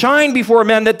light shine before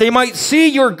men that they might see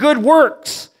your good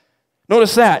works.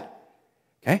 Notice that,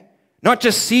 okay? Not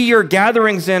just see your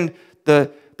gatherings and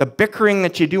the bickering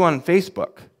that you do on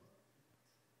Facebook.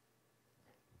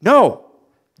 No,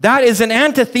 that is an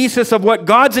antithesis of what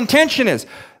God's intention is.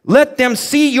 Let them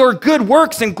see your good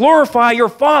works and glorify your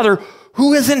Father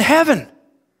who is in heaven.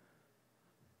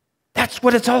 That's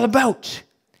what it's all about.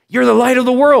 You're the light of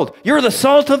the world. You're the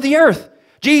salt of the earth.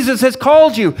 Jesus has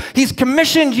called you. He's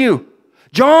commissioned you.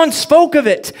 John spoke of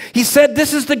it. He said,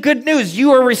 this is the good news.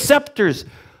 You are receptors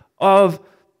of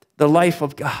the life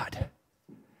of God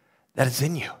that is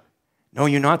in you. Know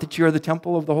you not that you are the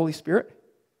temple of the Holy Spirit?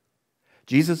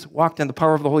 Jesus walked in the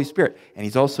power of the Holy Spirit, and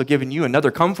he's also given you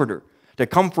another comforter to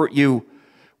comfort you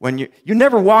when you're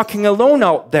never walking alone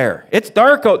out there. It's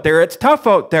dark out there. It's tough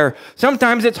out there.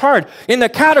 Sometimes it's hard. In the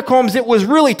catacombs, it was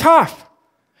really tough.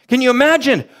 Can you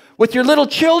imagine with your little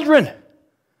children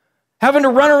having to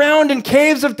run around in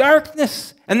caves of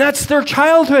darkness? And that's their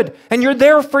childhood. And you're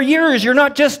there for years. You're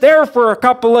not just there for a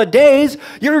couple of days.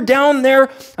 You're down there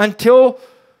until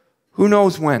who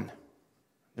knows when.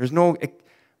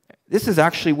 This is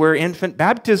actually where infant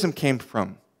baptism came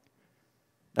from.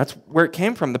 That's where it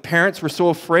came from. The parents were so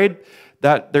afraid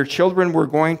that their children were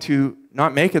going to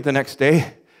not make it the next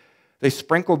day. They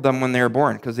sprinkled them when they were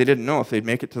born because they didn't know if they'd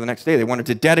make it to the next day. They wanted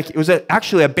to dedicate. It was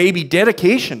actually a baby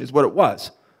dedication is what it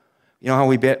was. You know how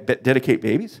we dedicate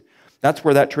babies? That's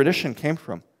where that tradition came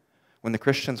from. When the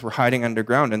Christians were hiding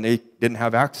underground and they didn't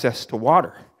have access to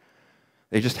water.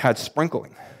 They just had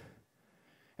sprinkling.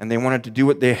 And they wanted to do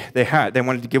what they had. They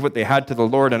wanted to give what they had to the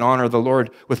Lord and honor the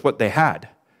Lord with what they had.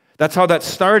 That's how that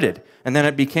started. And then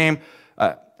it became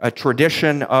a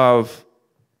tradition of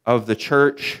of the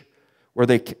church where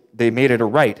they made it a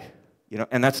right,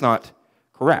 and that's not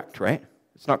correct, right?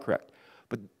 It's not correct.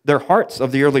 But their hearts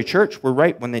of the early church were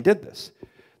right when they did this.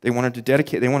 They wanted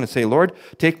to say, Lord,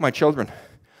 take my children.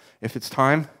 If it's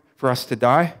time for us to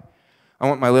die, I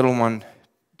want my little one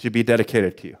to be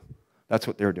dedicated to you. That's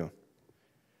what they're doing.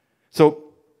 So,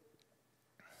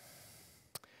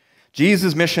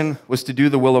 Jesus' mission was to do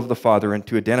the will of the Father and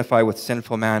to identify with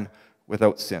sinful man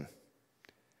without sin.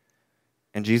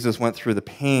 And Jesus went through the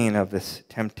pain of this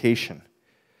temptation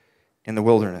in the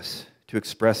wilderness to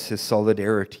express his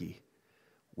solidarity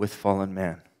with fallen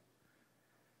man.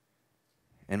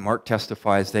 And Mark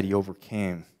testifies that he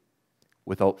overcame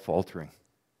without faltering.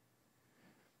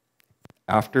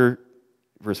 After,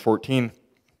 verse 14,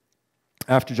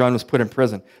 after John was put in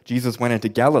prison, Jesus went into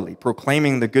Galilee,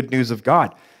 proclaiming the good news of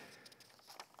God.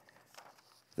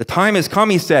 The time has come,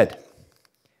 he said.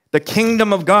 The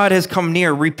kingdom of God has come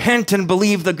near. Repent and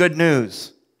believe the good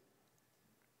news.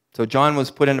 So John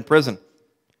was put into prison.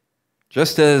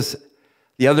 Just as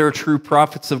the other true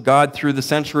prophets of God through the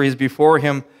centuries before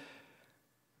him,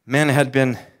 men had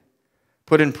been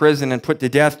put in prison and put to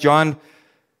death. John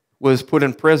was put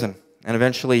in prison. And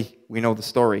eventually, we know the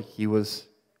story. He was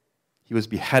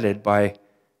beheaded by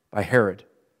Herod.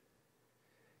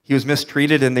 He was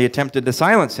mistreated and they attempted to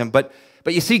silence him. But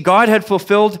you see, God had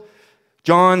fulfilled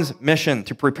John's mission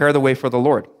to prepare the way for the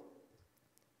Lord.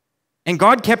 And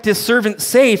God kept his servant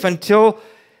safe until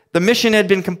the mission had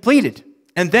been completed.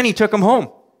 And then he took him home.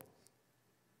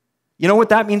 You know what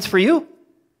that means for you?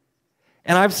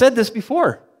 And I've said this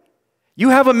before. You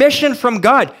have a mission from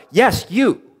God. Yes,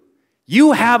 you.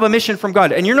 You have a mission from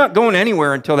God. And you're not going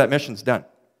anywhere until that mission's done.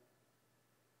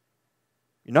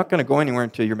 You're not going to go anywhere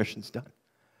until your mission's done.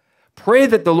 Pray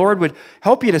that the Lord would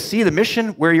help you to see the mission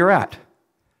where you're at.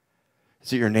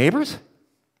 Is it your neighbors?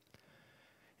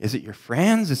 Is it your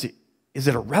friends? Is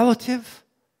it a relative?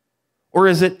 Or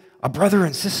is it a brother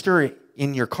and sister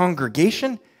in your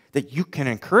congregation that you can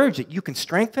encourage, that you can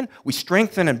strengthen? We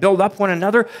strengthen and build up one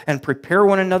another and prepare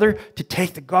one another to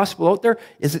take the gospel out there.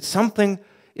 Is it something,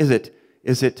 is it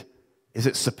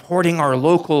supporting our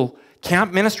local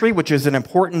camp ministry, which is an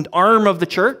important arm of the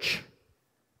church?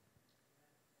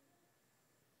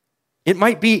 It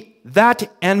might be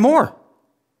that and more.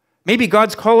 Maybe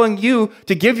God's calling you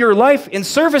to give your life in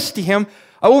service to him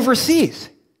overseas.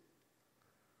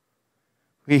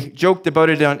 We joked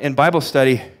about it in Bible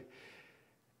study.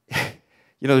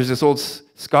 There's this old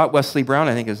Scott Wesley Brown,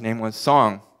 I think his name was,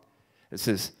 song. It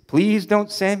says, please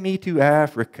don't send me to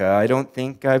Africa. I don't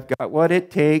think I've got what it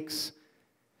takes.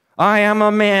 I am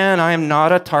a man, I am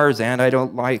not a Tarzan. I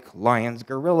don't like lions,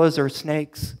 gorillas, or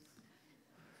snakes.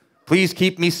 Please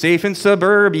keep me safe in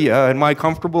suburbia in my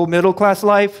comfortable middle-class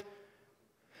life.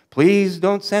 Please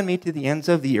don't send me to the ends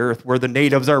of the earth where the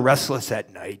natives are restless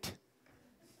at night.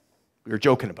 We were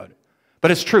joking about it.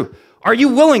 But it's true. Are you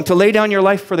willing to lay down your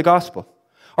life for the gospel?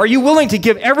 Are you willing to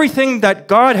give everything that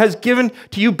God has given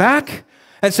to you back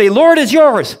and say, Lord, is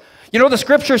yours? The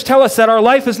scriptures tell us that our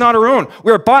life is not our own.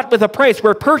 We're bought with a price.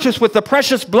 We're purchased with the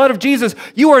precious blood of Jesus.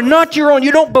 You are not your own.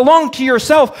 You don't belong to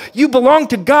yourself. You belong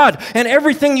to God. And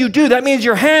everything you do, that means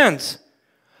your hands.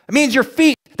 That means your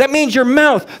feet. That means your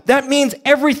mouth. That means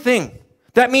everything.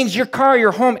 That means your car,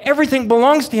 your home. Everything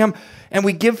belongs to him. And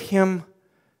we give him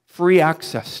free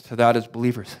access to that as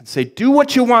believers. And say, do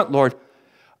what you want, Lord.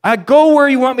 I go where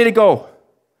you want me to go.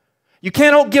 You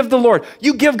can't outgive the Lord.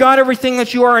 You give God everything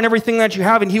that you are and everything that you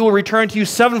have, and he will return to you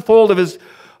sevenfold of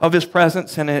his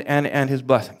presence and his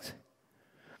blessings.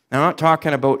 Now, I'm not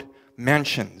talking about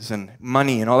mansions and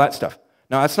money and all that stuff.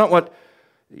 Now, that's not what,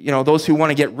 those who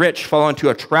want to get rich fall into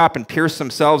a trap and pierce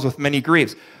themselves with many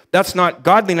griefs. That's not,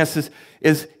 godliness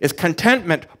is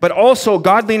contentment, but also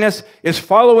godliness is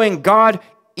following God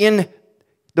in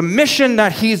the mission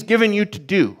that he's given you to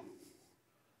do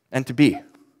and to be.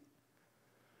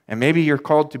 And maybe you're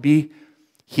called to be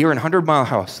here in 100 Mile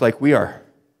House like we are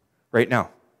right now.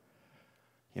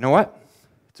 You know what?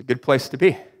 It's a good place to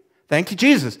be. Thank you,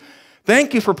 Jesus.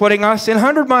 Thank you for putting us in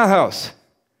 100 Mile House.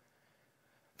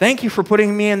 Thank you for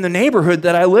putting me in the neighborhood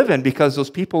that I live in because those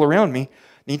people around me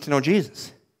need to know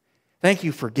Jesus. Thank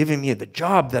you for giving me the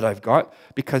job that I've got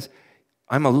because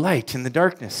I'm a light in the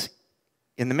darkness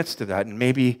in the midst of that. And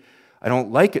maybe I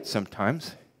don't like it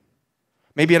sometimes.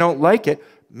 Maybe I don't like it.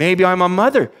 Maybe I'm a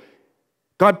mother.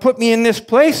 God put me in this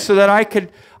place so that I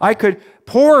could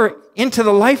pour into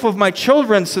the life of my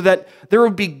children so that there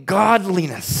would be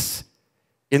godliness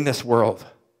in this world.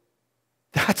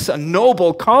 That's a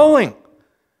noble calling.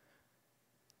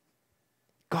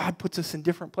 God puts us in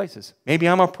different places. Maybe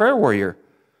I'm a prayer warrior.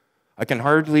 I can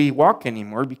hardly walk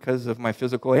anymore because of my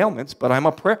physical ailments, but I'm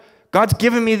a prayer. God's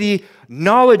given me the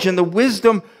knowledge and the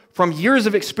wisdom from years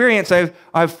of experience.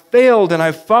 I've failed and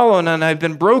I've fallen and I've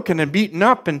been broken and beaten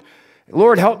up. And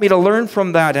Lord, help me to learn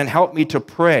from that and help me to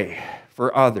pray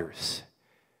for others.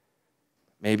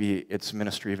 Maybe it's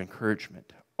ministry of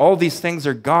encouragement. All these things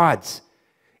are God's,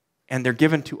 and they're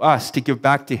given to us to give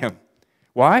back to Him.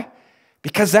 Why?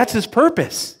 Because that's His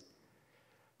purpose.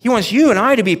 He wants you and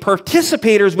I to be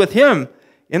participators with Him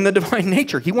in the divine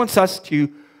nature. He wants us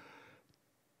to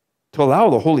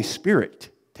allow the Holy Spirit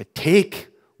to take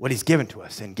what He's given to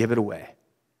us and give it away.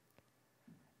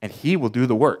 And He will do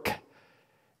the work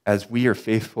as we are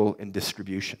faithful in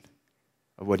distribution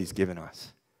of what He's given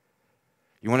us.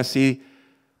 You want to see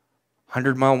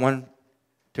 100-mile one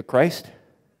to Christ?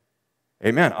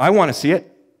 Amen. I want to see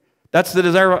it. That's the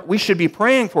desire. We should be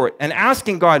praying for it and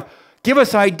asking God, give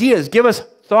us ideas, give us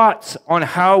thoughts on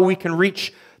how we can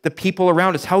reach the people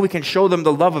around us, how we can show them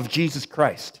the love of Jesus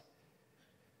Christ.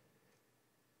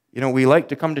 You know, we like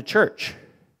to come to church.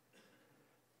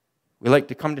 We like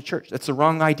to come to church. That's the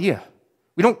wrong idea.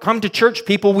 We don't come to church,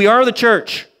 people. We are the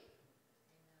church.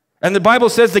 And the Bible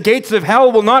says the gates of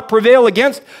hell will not prevail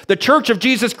against the church of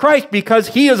Jesus Christ because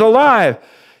He is alive.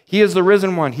 He is the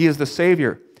risen one. He is the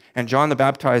Savior. And John the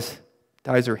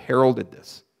Baptizer heralded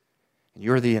this. And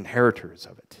you're the inheritors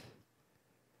of it.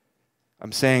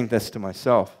 I'm saying this to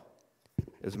myself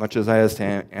as much as I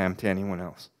am to anyone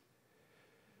else.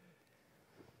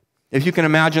 If you can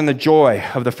imagine the joy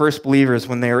of the first believers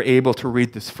when they were able to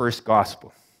read this first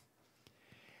gospel.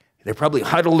 They probably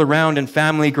huddled around in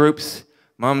family groups,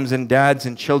 moms and dads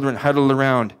and children huddled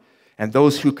around, and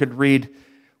those who could read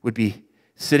would be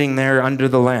sitting there under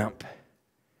the lamp,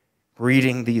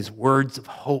 reading these words of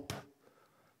hope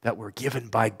that were given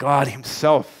by God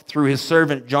Himself through His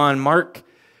servant John Mark,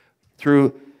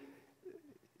 through,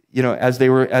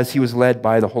 as He was led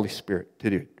by the Holy Spirit to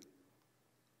do.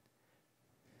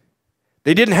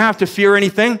 They didn't have to fear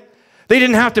anything. They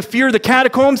didn't have to fear the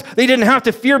catacombs. They didn't have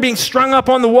to fear being strung up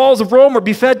on the walls of Rome or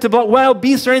be fed to wild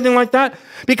beasts or anything like that.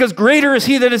 Because greater is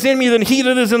He that is in me than he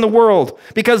that is in the world.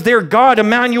 Because their God,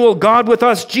 Emmanuel, God with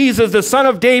us, Jesus, the Son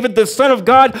of David, the Son of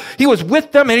God, He was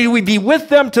with them and He would be with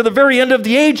them to the very end of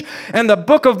the age. And the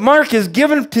book of Mark is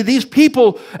given to these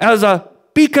people as a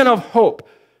beacon of hope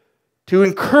to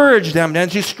encourage them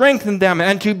and to strengthen them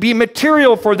and to be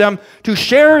material for them to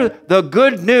share the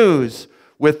good news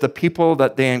with the people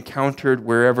that they encountered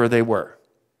wherever they were.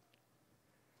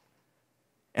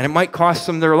 And it might cost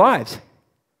them their lives.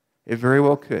 It very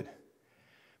well could.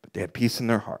 But they had peace in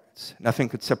their hearts. Nothing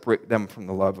could separate them from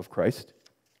the love of Christ.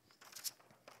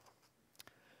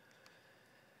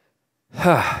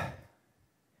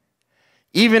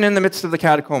 Even in the midst of the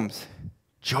catacombs,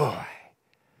 joy,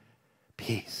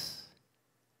 peace,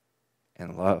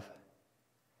 and love,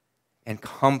 and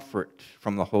comfort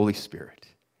from the Holy Spirit.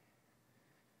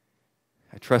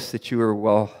 I trust that you are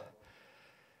well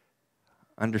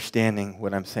understanding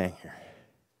what I'm saying here.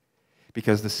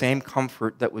 Because the same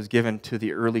comfort that was given to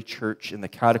the early church in the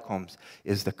catacombs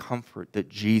is the comfort that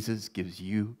Jesus gives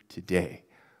you today,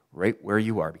 right where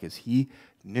you are, because He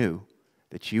knew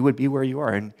that you would be where you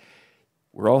are. And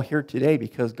we're all here today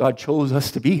because God chose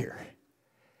us to be here.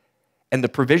 And the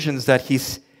provisions that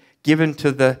He's given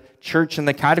to the church in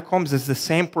the catacombs is the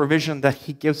same provision that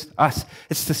He gives us.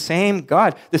 It's the same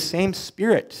God, the same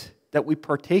Spirit that we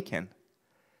partake in.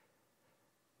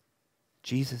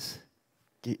 Jesus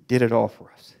did it all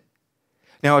for us.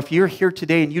 Now, if you're here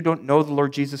today and you don't know the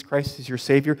Lord Jesus Christ as your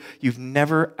Savior, you've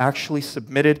never actually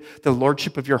submitted the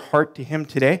lordship of your heart to Him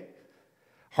today.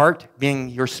 Heart being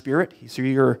your spirit. So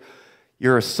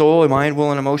you're a soul, a mind,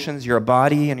 will, and emotions. You're a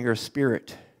body and you're a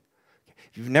spirit.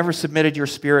 If you've never submitted your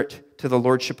spirit to the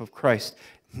lordship of Christ,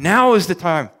 now is the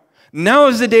time. Now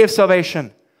is the day of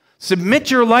salvation. Submit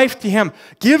your life to Him.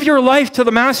 Give your life to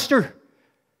the Master.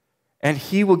 And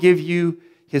He will give you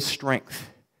His strength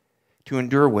to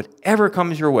endure whatever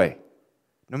comes your way.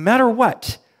 No matter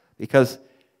what. Because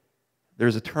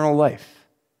there's eternal life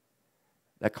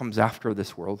that comes after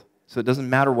this world. So it doesn't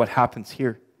matter what happens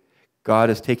here. God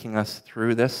is taking us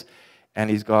through this. And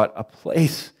He's got a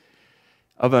place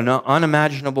of an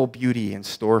unimaginable beauty in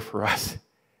store for us.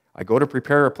 I go to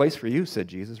prepare a place for you, said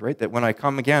Jesus, right? That when I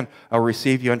come again, I'll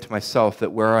receive you unto myself,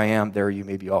 that where I am, there you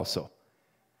may be also.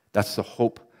 That's the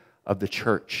hope of the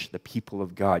church, the people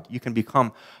of God. You can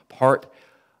become part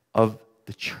of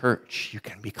the church. You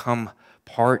can become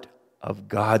part of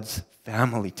God's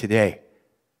family today.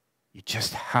 You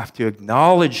just have to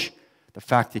acknowledge the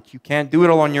fact that you can't do it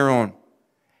all on your own.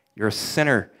 You're a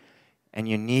sinner, and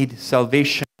you need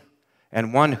salvation.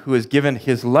 And one who has given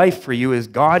his life for you is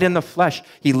God in the flesh.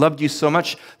 He loved you so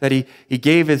much that he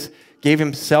gave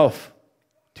himself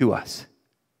to us.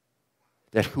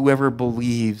 That whoever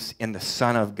believes in the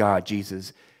Son of God,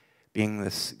 Jesus, being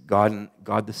this God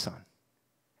the Son,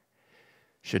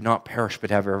 should not perish but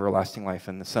have everlasting life.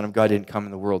 And the Son of God didn't come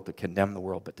in the world to condemn the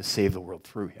world, but to save the world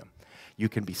through him. You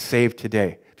can be saved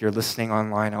today. If you're listening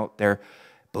online out there,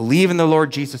 believe in the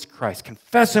Lord Jesus Christ.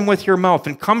 Confess him with your mouth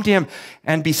and come to him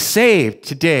and be saved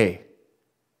today.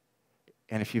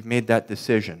 And if you've made that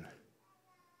decision,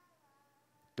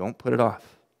 don't put it off.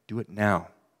 Do it now.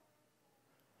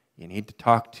 You need to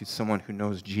talk to someone who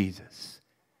knows Jesus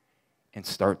and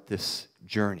start this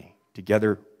journey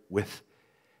together with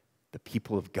the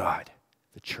people of God,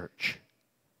 the church.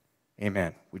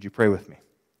 Amen. Would you pray with me?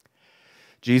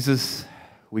 Jesus,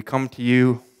 we come to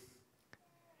you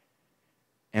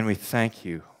and we thank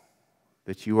you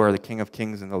that you are the King of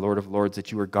Kings and the Lord of Lords,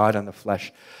 that you are God in the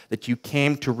flesh, that you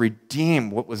came to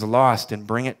redeem what was lost and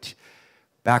bring it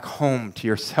back home to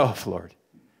yourself, Lord.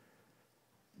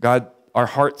 God, our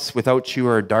hearts without you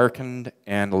are darkened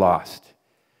and lost.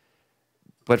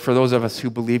 But for those of us who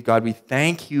believe, God, we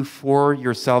thank you for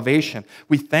your salvation.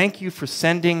 We thank you for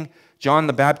sending John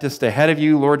the Baptist ahead of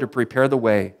you, Lord, to prepare the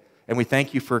way. And we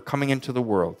thank you for coming into the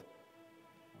world.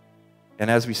 And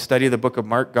as we study the book of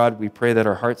Mark, God, we pray that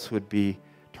our hearts would be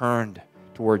turned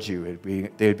towards you.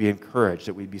 They would be encouraged,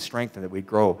 that we'd be strengthened, that we'd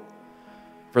grow.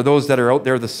 For those that are out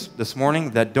there this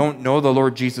morning that don't know the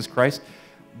Lord Jesus Christ,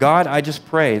 God, I just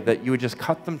pray that you would just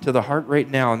cut them to the heart right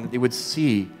now and that they would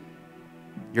see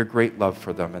your great love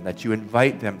for them and that you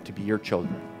invite them to be your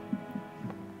children.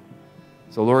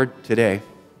 So, Lord, today,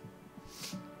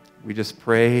 we just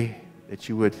pray that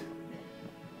you would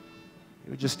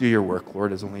just do your work,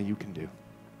 Lord, as only you can do.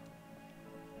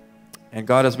 And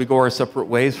God, as we go our separate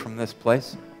ways from this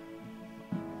place,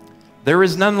 there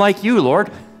is none like you, Lord.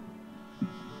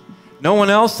 No one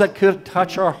else that could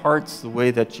touch our hearts the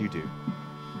way that you do.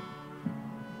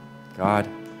 God,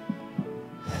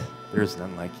 there is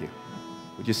none like you.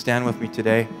 Would you stand with me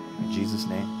today, in Jesus'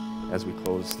 name, as we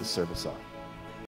close this service off?